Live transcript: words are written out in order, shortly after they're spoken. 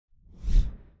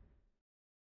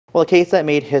Well, a case that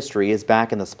made history is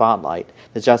back in the spotlight.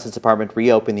 The Justice Department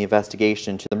reopened the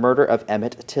investigation into the murder of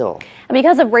Emmett Till. And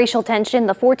because of racial tension,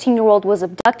 the 14-year-old was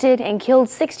abducted and killed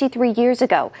 63 years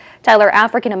ago. Tyler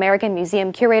African-American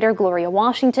Museum curator Gloria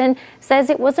Washington says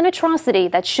it was an atrocity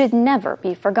that should never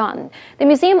be forgotten. The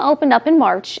museum opened up in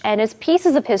March and is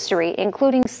pieces of history,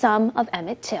 including some of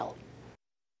Emmett Till.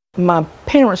 My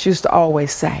parents used to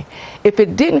always say, if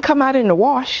it didn't come out in the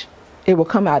wash, it will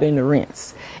come out in the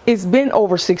rinse. It's been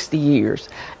over 60 years,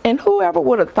 and whoever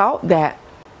would have thought that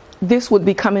this would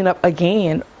be coming up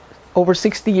again over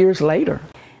 60 years later.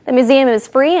 The museum is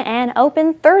free and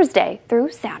open Thursday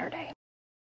through Saturday.